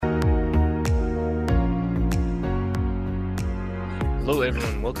Hello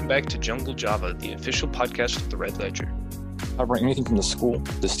everyone, welcome back to Jungle Java, the official podcast of the Red Ledger. Covering anything from the school,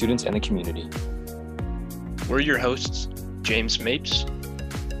 the students, and the community. We're your hosts, James Mapes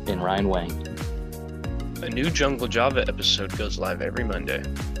and Ryan Wang. A new Jungle Java episode goes live every Monday.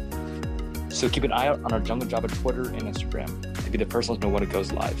 So keep an eye out on our Jungle Java Twitter and Instagram to be the first one to know when it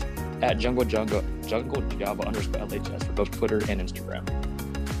goes live. At Jungle Java _LHS for both Twitter and Instagram.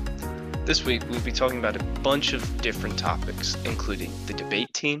 This week, we'll be talking about a bunch of different topics, including the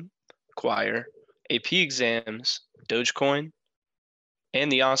debate team, choir, AP exams, Dogecoin,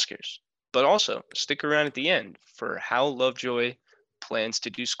 and the Oscars. But also, stick around at the end for how Lovejoy plans to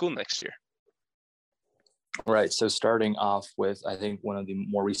do school next year. Right, so starting off with, I think, one of the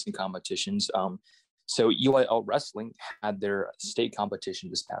more recent competitions. So UIL Wrestling had their state competition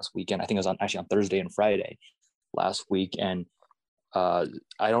this past weekend. I think it was on Thursday and Friday last week. And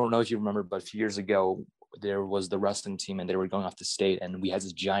I don't know if you remember, but a few years ago, there was the wrestling team and they were going off the state, and we had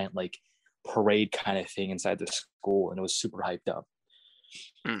this giant parade kind of thing inside the school, and it was super hyped up.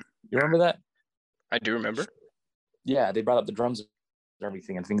 You remember that? I do remember. Yeah, they brought up the drums and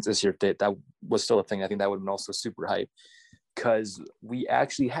everything. I think this year that was still a thing. I think that would have been also super hype because we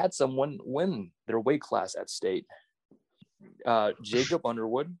actually had someone win their weight class at state. Jacob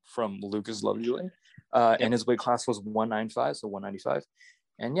Underwood from Lucas Lovejoy. And his weight class was 195, so 195.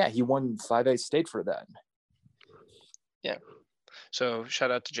 And yeah, he won 5A state for that. Yeah. So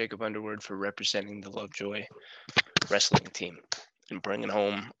shout out to Jacob Underwood for representing the Lovejoy wrestling team and bringing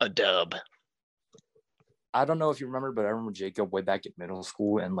home a dub. I don't know if you remember, but I remember Jacob way back at middle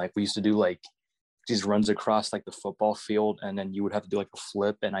school. And we used to do these runs across the football field. And then you would have to do a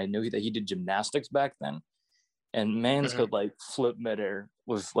flip. And I knew that he did gymnastics back then. And mans could flip midair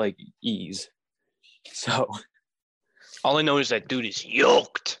with ease. So all I know is that dude is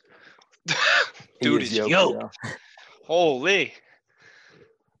yoked. Dude is yoked. Yeah. Holy.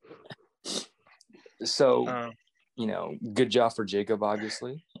 So, good job for Jacob,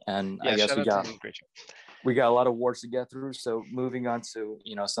 obviously. And I guess we got a lot of awards to get through. So moving on to,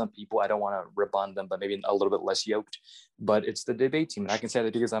 some people, I don't want to rip on them, but maybe a little bit less yoked. But it's the debate team. And I can say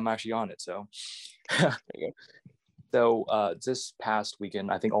that because I'm actually on it. So there you go. So this past weekend,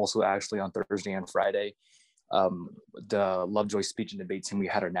 I think also actually on Thursday and Friday, the Lovejoy speech and debate team, we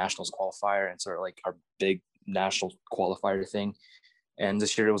had our nationals qualifier and sort of our big national qualifier thing. And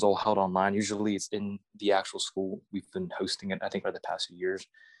this year it was all held online. Usually it's in the actual school. We've been hosting it, I think, for the past few years.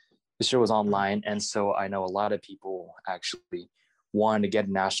 This year was online. And so I know a lot of people actually wanted to get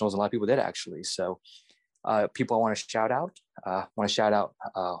nationals. A lot of people did actually. So people I want to shout out,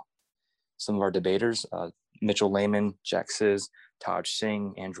 some of our debaters, Mitchell Lehman, Jack Sizz, Taj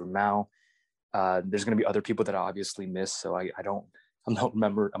Singh, Andrew Mao. There's going to be other people that I obviously miss, so I'm not going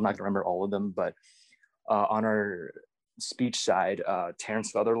to remember all of them. But on our speech side,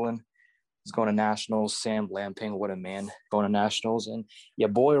 Terrence Sutherland is going to nationals. Sam Lamping, what a man, going to nationals, and your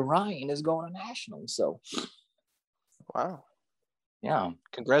boy Ryan is going to nationals. So, wow, yeah,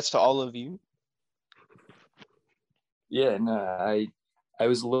 congrats to all of you. Yeah, and I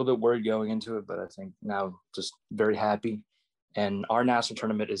was a little bit worried going into it, but I think now just very happy. And our national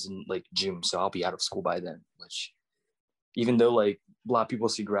tournament is in June, so I'll be out of school by then, which even though a lot of people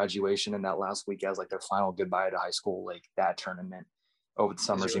see graduation in that last week as their final goodbye to high school, that tournament over the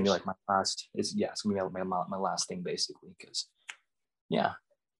summer is going to be my last. It's going to be my last thing basically because, yeah.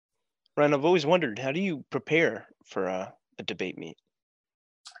 Ryan, I've always wondered, how do you prepare for a debate meet?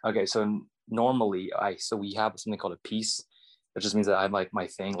 Okay, so normally we have something called a piece. It just means that I have my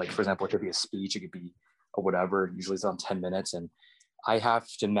thing. For example, it could be a speech, it could be or whatever. Usually it's on 10 minutes, and I have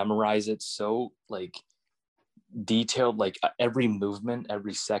to memorize it so detailed. Every movement,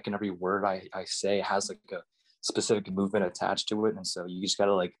 every second, every word I say has a specific movement attached to it, and so you just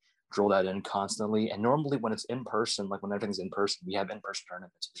gotta drill that in constantly. And normally when it's in person, when everything's in person, we have in-person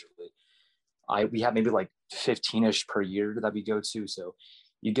tournaments usually. We have maybe 15-ish per year that we go to, so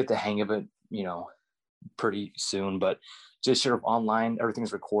you get the hang of it, pretty soon. But just sort of online,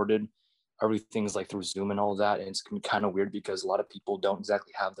 everything's recorded, everything's through Zoom and all of that. And it's kind of weird because a lot of people don't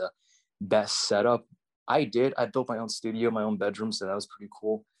exactly have the best setup. I built my own studio, my own bedroom, so that was pretty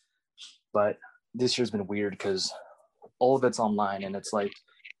cool. But this year's been weird because all of it's online, and it's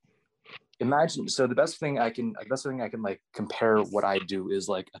imagine. So the best thing I can compare what I do is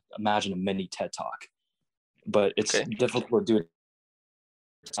imagine a mini TED Talk, but it's difficult to do it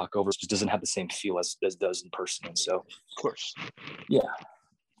talk over. It just doesn't have the same feel as does in person. And so, of course, yeah.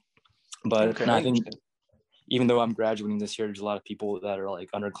 But I think even though I'm graduating this year, there's a lot of people that are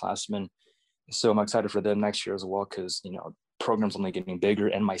underclassmen. So I'm excited for them next year as well because, programs only getting bigger.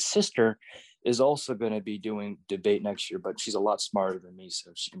 And my sister is also going to be doing debate next year, but she's a lot smarter than me,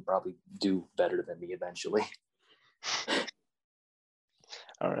 so she can probably do better than me eventually.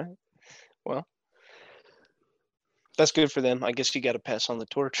 All right. Well, that's good for them. I guess you got to pass on the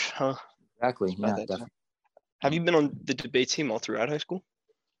torch, huh? Exactly. Yeah, definitely. Have you been on the debate team all throughout high school?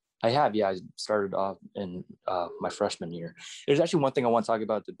 I have, yeah. I started off in my freshman year. There's actually one thing I want to talk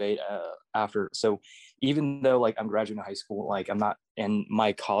about debate after. So even though like I'm graduating high school, like I'm not in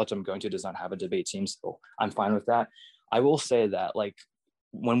my college I'm going to does not have a debate team, so I'm fine with that. I will say that like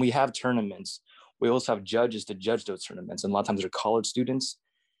when we have tournaments, we also have judges to judge those tournaments, and a lot of times they're college students.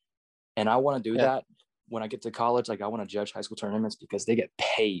 And I want to do that when I get to college. Like I want to judge high school tournaments because they get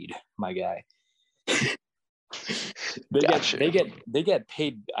paid, my guy. They get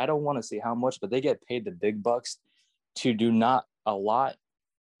paid. I don't want to say how much, but they get paid the big bucks to do not a lot,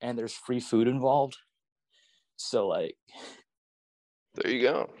 and there's free food involved. So like, there you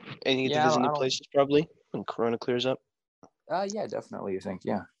go. And you get to visit new places probably when Corona clears up. Yeah, definitely. I think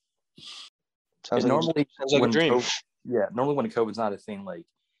sounds like a dream. Normally when COVID's not a thing, like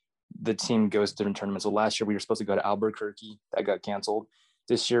the team goes to different tournaments. So last year we were supposed to go to Albuquerque, that got canceled.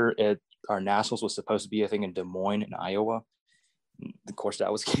 This year our nationals was supposed to be a thing in Des Moines in Iowa. Of course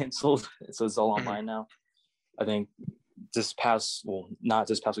that was canceled, so it's all online now. I think not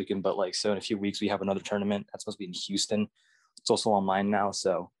this past weekend, but like so in a few weeks we have another tournament that's supposed to be in Houston. It's also online now,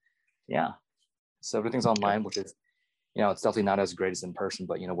 so yeah. So everything's online, which is it's definitely not as great as in person,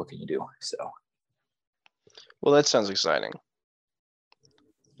 but what can you do? So well, that sounds exciting.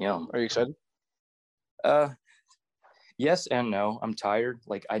 Are you excited? Yes and no. I'm tired.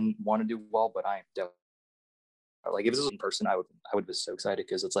 Like I want to do well, but I'm definitely like if this was in person, I would be so excited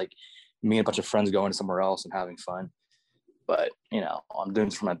because it's like me and a bunch of friends going somewhere else and having fun. But I'm doing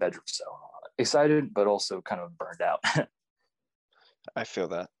this from my bedroom, so excited, but also kind of burned out. I feel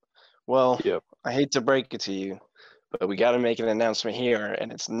that. Well, I hate to break it to you, but we got to make an announcement here,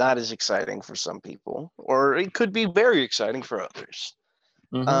 and it's not as exciting for some people, or it could be very exciting for others.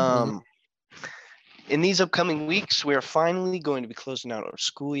 In these upcoming weeks, we are finally going to be closing out our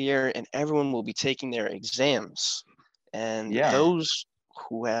school year, and everyone will be taking their exams. And those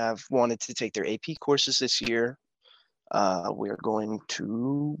who have wanted to take their AP courses this year, we are going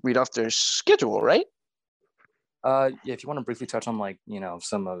to read off their schedule, right? If you want to briefly touch on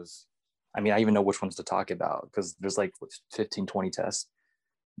some of, I even know which ones to talk about because there's 15, 20 tests,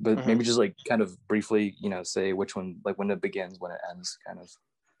 but maybe just kind of briefly, say which one, when it begins, when it ends, kind of.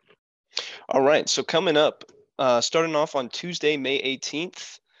 All right. So coming up, starting off on Tuesday, May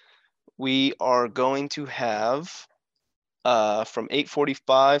 18th, we are going to have from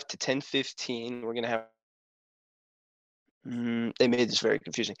 8:45 to 10:15. We're going to have. They made this very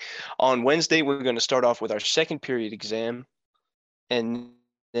confusing. On Wednesday, we're going to start off with our second period exam, and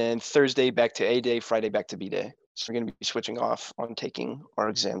then Thursday back to A day, Friday back to B day. So we're going to be switching off on taking our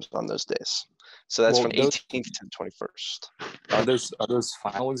exams on those days. So that's from 18th to the 21st. Are those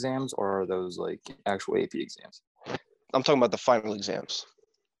final exams or are those actual AP exams? I'm talking about the final exams.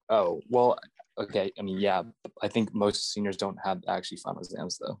 Oh, well, okay. Yeah, I think most seniors don't have actually final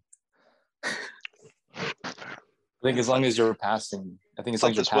exams though. I think as long as you're passing, as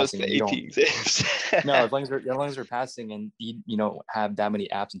long as you're passing, you don't. Exams. No, as long as you're passing and you don't have that many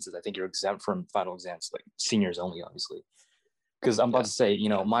absences, I think you're exempt from final exams, seniors only, obviously. Because I'm about to say,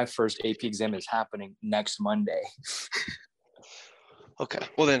 my first AP exam is happening next Monday. Okay.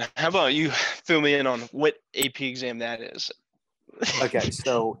 Well, then how about you fill me in on what AP exam that is? Okay.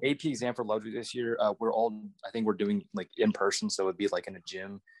 So AP exam for Ludwig this year, I think we're doing in person. So it'd be in a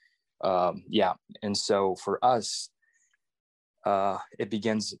gym. And so for us, it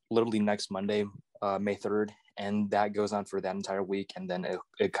begins literally next Monday, May 3rd. And that goes on for that entire week. And then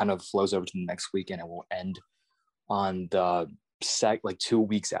it kind of flows over to the next week and it will end on the 2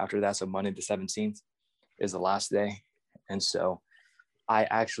 weeks after that. So Monday the 17th is the last day. And so I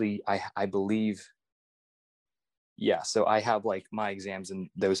believe, so I have my exams and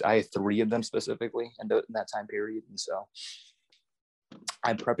those, I have 3 of them specifically in that time period. And so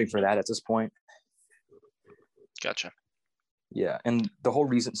I'm prepping for that at this point. Gotcha. Yeah. And the whole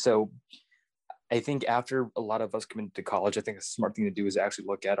reason, so I think after a lot of us come into college, I think a smart thing to do is actually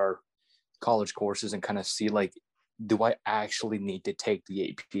look at our college courses and kind of see do I actually need to take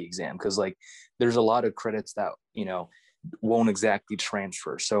the AP exam? Because there's a lot of credits that, won't exactly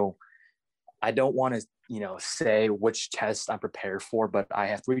transfer. So I don't want to, say which tests I'm prepared for, but I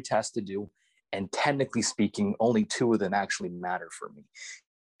have 3 tests to do. And technically speaking, only 2 of them actually matter for me.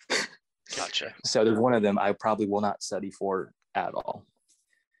 Gotcha. So there's one of them I probably will not study for at all.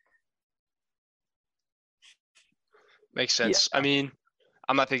 Makes sense. Yeah.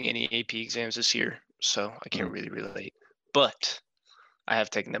 I'm not taking any AP exams this year, so I can't really relate. But I have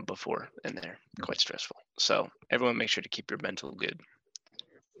taken them before, and they're quite stressful. So everyone, make sure to keep your mental good.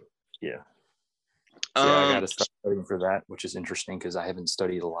 Yeah. So yeah, I got to start studying for that, which is interesting because I haven't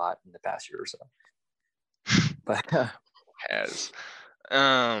studied a lot in the past year or so. But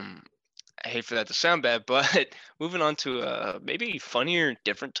I hate for that to sound bad, but moving on to a maybe funnier,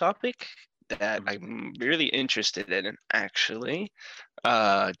 different topic that I'm really interested in, actually.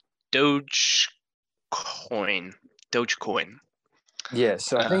 Dogecoin. Yeah,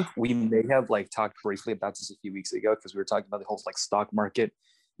 so I think we may have like talked briefly about this a few weeks ago because we were talking about the whole like stock market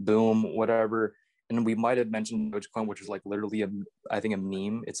boom, whatever. And we might have mentioned Dogecoin, which is like literally I think a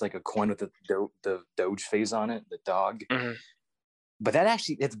meme. It's like a coin with the Doge face on it, the dog. Mm-hmm. But that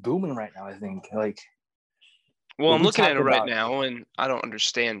actually, it's booming right now, I think. Like, well, I'm looking at it right now, and I don't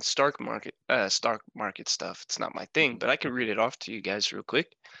understand stock market stuff. It's not my thing, but I can read it off to you guys real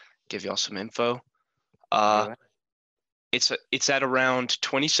quick. Give y'all some info. It's at around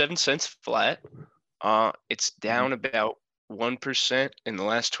 27 cents flat. It's down about 1% in the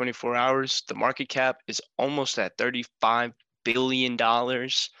last 24 hours. The market cap is almost at $35 billion.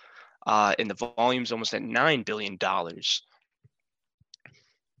 And the volume's almost at $9 billion.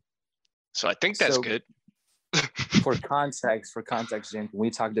 So I think that's good. for context, James, when we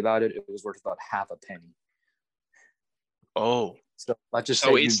talked about it, it was worth about half a penny. Oh. So let's just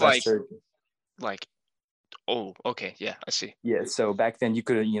say it's like, oh, okay, yeah, I see. Yeah, so back then you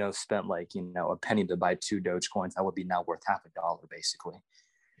could have, spent like, a penny to buy 2 Dogecoins. That would be now worth $50, basically.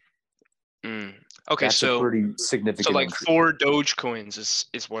 Okay, that's a pretty significant. So like increase. 4 Dogecoins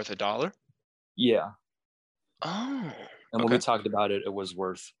is worth $1. Yeah. Oh. And when we talked about it, it was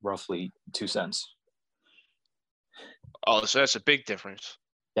worth roughly 2 cents. Oh, so that's a big difference.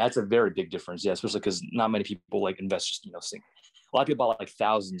 That's a very big difference, yeah, especially because not many people like invest. A lot of people buy like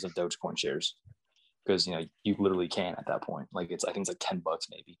thousands of Dogecoin shares because you literally can at that point. Like I think it's like $10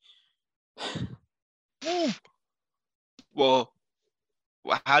 maybe. Well,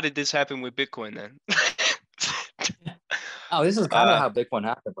 how did this happen with Bitcoin then? Oh, this is kind of how Bitcoin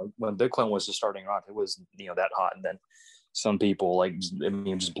happened. Like when Bitcoin was just starting off, it was that hot, and then some people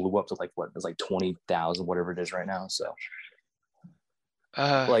just blew up to like what it's like 20,000, whatever it is right now. So,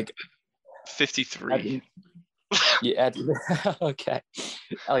 like 53. Okay. Like at the end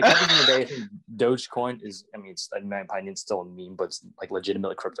of the day, I think Dogecoin is. It's in my opinion it's still a meme, but it's like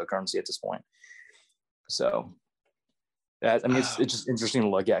legitimately cryptocurrency at this point. So, it's just interesting to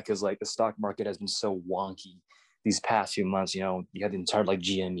look at because like the stock market has been so wonky these past few months. You had the entire like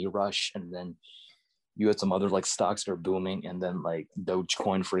GME rush, and then you had some other like stocks that are booming, and then like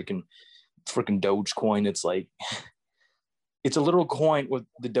Dogecoin, freaking Dogecoin. It's like it's a little coin with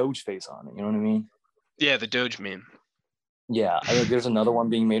the Doge face on it. You know what I mean? Yeah, the Doge meme. Yeah, I think there's another one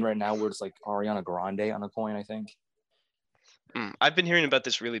being made right now where it's like Ariana Grande on a coin, I think. I've been hearing about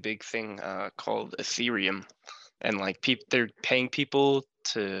this really big thing called Ethereum, and like they're paying people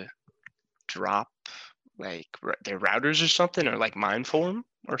to drop like their routers or something, or like mine for them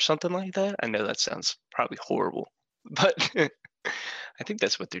or something like that. I know that sounds probably horrible, but I think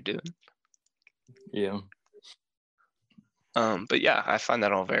that's what they're doing. Yeah. But yeah, I find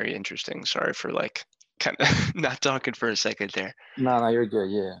that all very interesting. Sorry for like kind of not talking for a second there. No, you're good.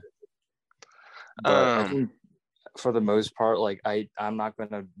 Yeah. But I think for the most part, like I'm not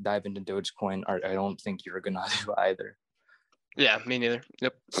gonna dive into Dogecoin. Or I don't think you're gonna do either. Yeah, me neither.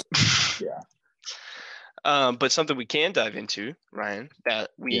 Yep. Yeah. But something we can dive into, Ryan,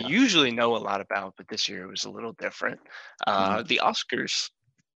 that we usually know a lot about, but this year it was a little different. The Oscars.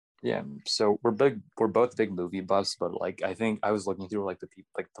 Yeah, so we're both big movie buffs, but like I think I was looking through like the people,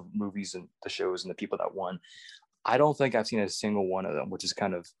 like the movies and the shows and the people that won. I don't think I've seen a single one of them, which is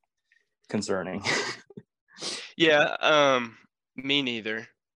kind of concerning. Yeah, me neither.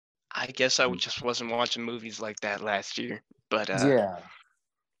 I guess I just wasn't watching movies like that last year, but yeah,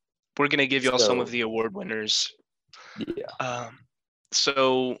 we're gonna give y'all some of the award winners. Yeah.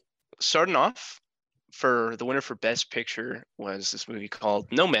 So starting off, for the winner for Best Picture was this movie called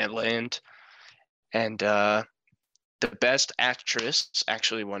Nomadland, and the Best Actress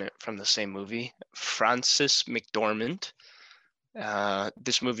actually won it from the same movie, Frances McDormand.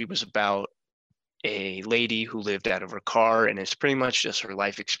 This movie was about a lady who lived out of her car, and it's pretty much just her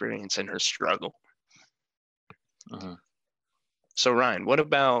life experience and her struggle. So Ryan, what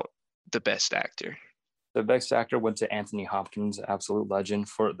about the Best Actor? The Best Actor went to Anthony Hopkins, absolute legend,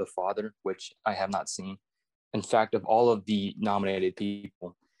 for The Father, which I have not seen. In fact, of all of the nominated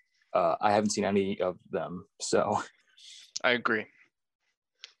people, I haven't seen any of them. So I agree.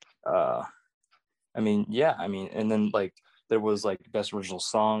 And then like There was like best original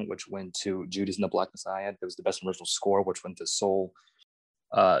song, which went to Judas and the Black Messiah. There was the best original score, which went to Soul.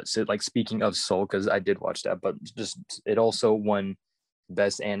 So like speaking of Soul, because I did watch that, but just it also won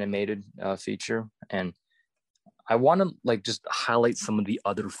best animated feature. And I want to like just highlight some of the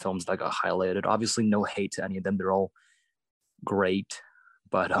other films that got highlighted. Obviously, no hate to any of them; they're all great.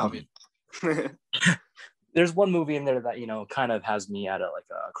 But there's one movie in there that kind of has me at a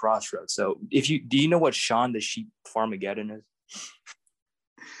crossroads. So do you know what Shaun the Sheep Farmageddon is?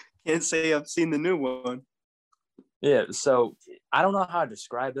 Can't say I've seen the new one. Yeah, so I don't know how to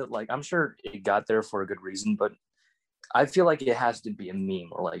describe it. Like, I'm sure it got there for a good reason, but I feel like it has to be a meme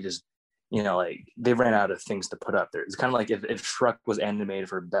or like just, like they ran out of things to put up there. It's kind of like if Shrek was animated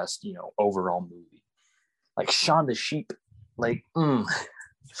for best, overall movie. Like Shaun the Sheep, like,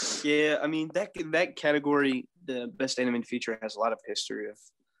 Yeah, I mean, that category, the best animated feature, has a lot of history of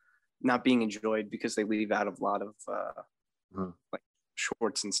not being enjoyed because they leave out a lot of like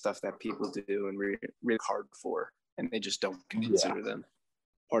shorts and stuff that people do and really hard for. And they just don't consider them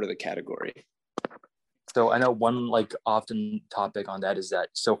part of the category. So I know one like often topic on that is that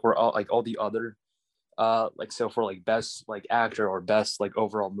for all the other for like best like actor or best like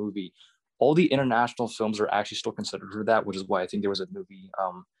overall movie, all the international films are actually still considered for that, which is why I think there was a movie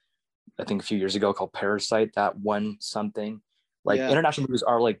I think a few years ago called Parasite that won something. International movies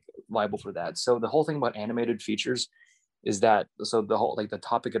are like liable for that. So the whole thing about animated features is that the whole like the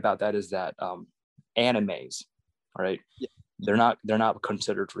topic about that is that animes, all right, they're not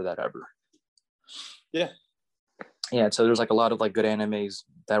considered for that ever. So there's like a lot of like good animes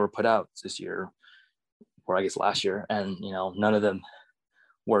that were put out this year, or I guess last year, and none of them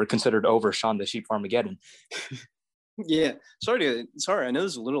were considered over Shaun the Sheep Farmageddon. Sorry, I know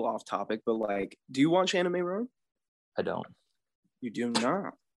this is a little off topic, but like, do you watch anime, Ron? I don't. You do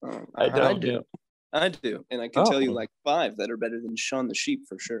not? I do. I do, and I can tell you like 5 that are better than Shaun the Sheep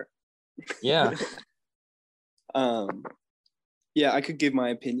for sure. Yeah. Yeah, I could give my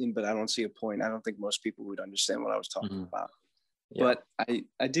opinion, but I don't see a point. I don't think most people would understand what I was talking about. Yeah. But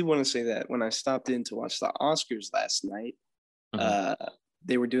I did want to say that when I stopped in to watch the Oscars last night,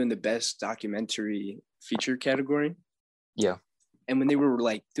 they were doing the best documentary feature category. Yeah. And when they were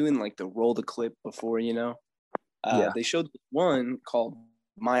like doing like the roll the clip before, they showed one called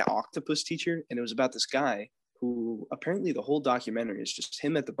My Octopus Teacher, and it was about this guy who apparently the whole documentary is just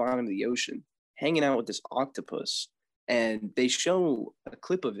him at the bottom of the ocean hanging out with this octopus. And they show a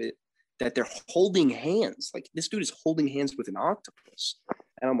clip of it that they're holding hands. Like this dude is holding hands with an octopus.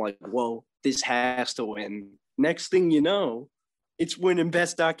 And I'm like, whoa, this has to win. Next thing you know, it's winning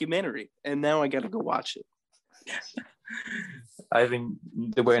best documentary. And now I got to go watch it. I think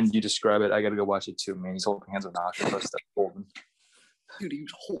the way you describe it, I got to go watch it too, man. He's holding hands with an octopus. That's golden. Dude, he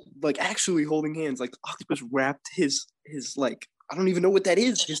was actually holding hands. Like octopus wrapped his like, I don't even know what that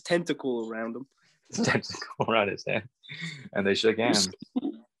is, his tentacle around him. His tentacle around his hand. And they shook hands.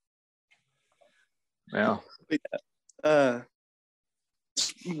 Yeah. What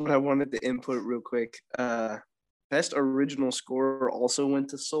I wanted to input real quick. Best original score also went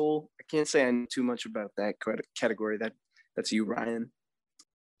to Soul. I can't say I know too much about that category. That's you, Ryan.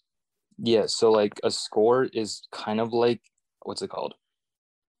 Yeah, so like a score is kind of like, what's it called?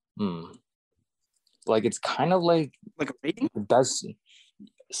 Like it's kind of like a rating? The best.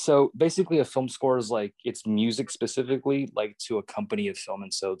 So basically a film score is like it's music specifically like to accompany a film.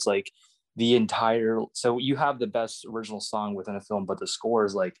 And so it's like so you have the best original song within a film, but the score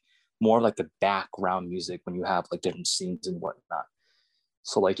is like more like the background music when you have like different scenes and whatnot.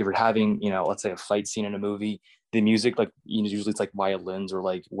 So like if you're having, let's say a fight scene in a movie, the music, like, usually it's like violins or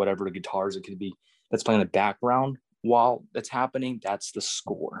like whatever the guitars it could be that's playing in the background while that's happening. That's the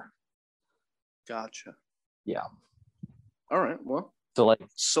score. Gotcha. Yeah. All right. Well, so like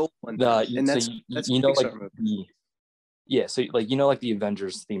Soul, and that's like so like like the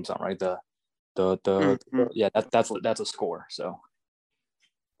Avengers theme song, right? That's a score. So.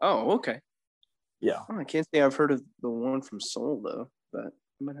 Oh, okay. Yeah. Oh, I can't say I've heard of the one from Soul though, but I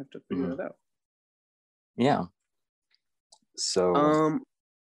might have to figure it out. Yeah. So.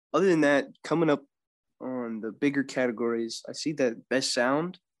 Other than that, coming up on the bigger categories, I see that best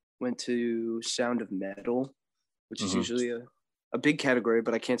sound went to Sound of Metal, which is usually a big category,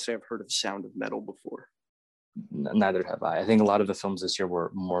 but I can't say I've heard of Sound of Metal before. Neither have I. I think a lot of the films this year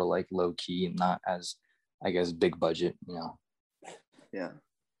were more like low key and not as, I guess, big budget, Yeah.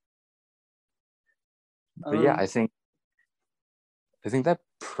 But yeah, I think that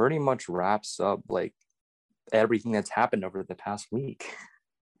pretty much wraps up like everything that's happened over the past week.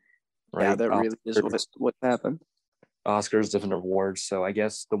 Right? Yeah, that really is what happened. Oscars, different awards. So I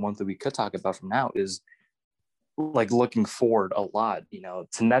guess the one that we could talk about from now is like looking forward a lot, you know,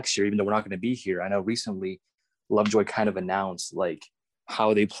 to next year, even though we're not going to be here. I know recently Lovejoy kind of announced like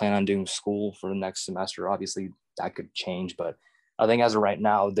how they plan on doing school for the next semester. Obviously that could change, but I think as of right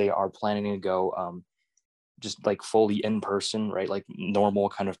now, they are planning to go just like fully in person, right? Like normal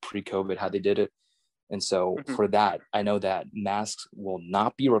kind of pre-COVID, how they did it. And so for that, I know that masks will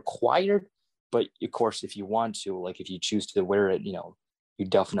not be required, but of course, if you want to, like if you choose to wear it, you know, you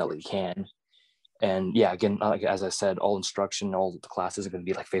definitely can. And yeah, again, like as I said, all instruction, all the classes are going to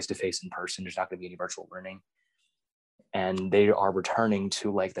be like face-to-face in person. There's not going to be any virtual learning. And they are returning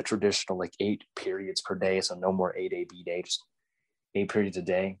to like the traditional like 8 periods per day. So no more 8A, B day, just 8 periods a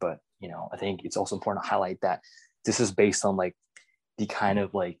day. But, you know, I think it's also important to highlight that this is based on like the kind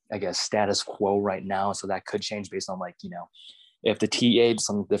of like, I guess, status quo right now. So that could change based on like, you know, if the TA does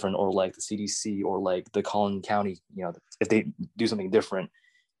something different, or like the CDC or like the Collin County, you know, if they do something different,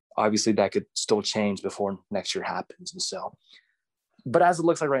 obviously that could still change before next year happens. And so, but as it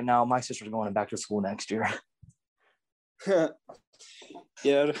looks like right now, my sister's going back to school next year. Yeah,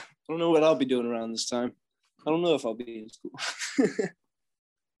 I don't know what I'll be doing around this time. I don't know if I'll be in school.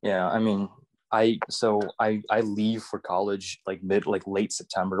 Yeah, I mean, I leave for college like late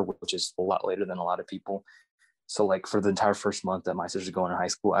September, which is a lot later than a lot of people. So like for the entire first month that my sister's going to high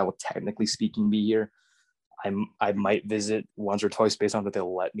school, I will technically speaking be here. I might visit once or twice based on that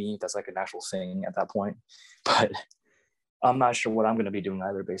they'll let me. That's like an actual thing at that point. But I'm not sure what I'm going to be doing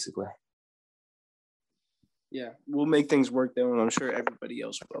either, basically. Yeah, we'll make things work though, and I'm sure everybody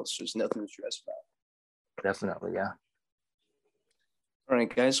else will. So there's nothing to stress about. Definitely, yeah. All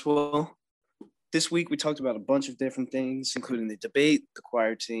right, guys. Well, this week we talked about a bunch of different things, including the debate, the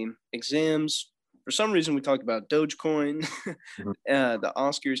choir team, exams. For some reason, we talked about Dogecoin, the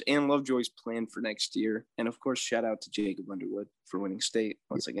Oscars, and Lovejoy's plan for next year. And of course, shout out to Jacob Underwood for winning state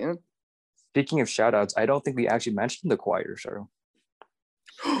once again. Speaking of shout outs, I don't think we actually mentioned the choir, Cheryl.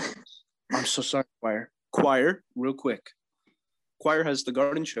 I'm so sorry, choir. Choir, real quick. Choir has the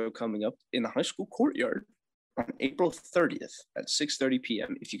garden show coming up in the high school courtyard on April 30th at 6:30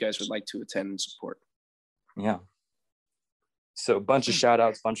 p.m. if you guys would like to attend and support. Yeah. So a bunch of shout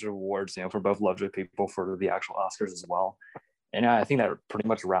outs, bunch of awards, you know, for both Lovejoy people for the actual Oscars as well. And I think that pretty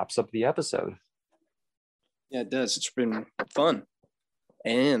much wraps up the episode. Yeah, it does. It's been fun.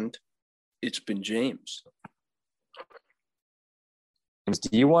 And it's been James.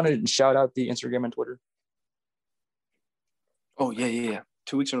 Do you want to shout out the Instagram and Twitter? Oh, yeah.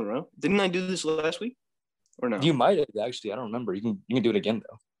 2 weeks in a row. Didn't I do this last week? Or no? You might have, actually. I don't remember. You can do it again,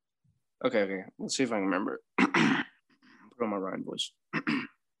 though. Okay. Let's see if I can remember. Put on my Ryan voice.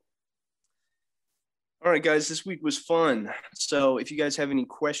 All right, guys. This week was fun. So if you guys have any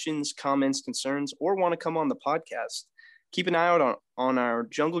questions, comments, concerns, or want to come on the podcast, keep an eye out on our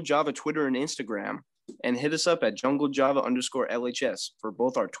Jungle Java Twitter and Instagram. And hit us up at junglejava_LHS for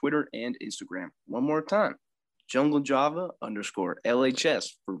both our Twitter and Instagram. One more time. junglejava_LHS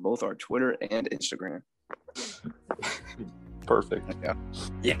for both our Twitter and Instagram. Perfect.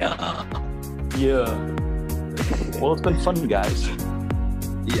 Yeah. Well, it's been fun, guys.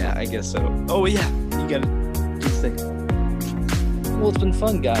 Yeah, I guess so. Oh, yeah. You got to do the thing. Well, it's been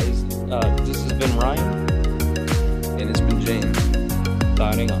fun, guys. This has been Ryan. And it's been James.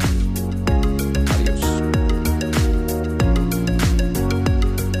 Signing off.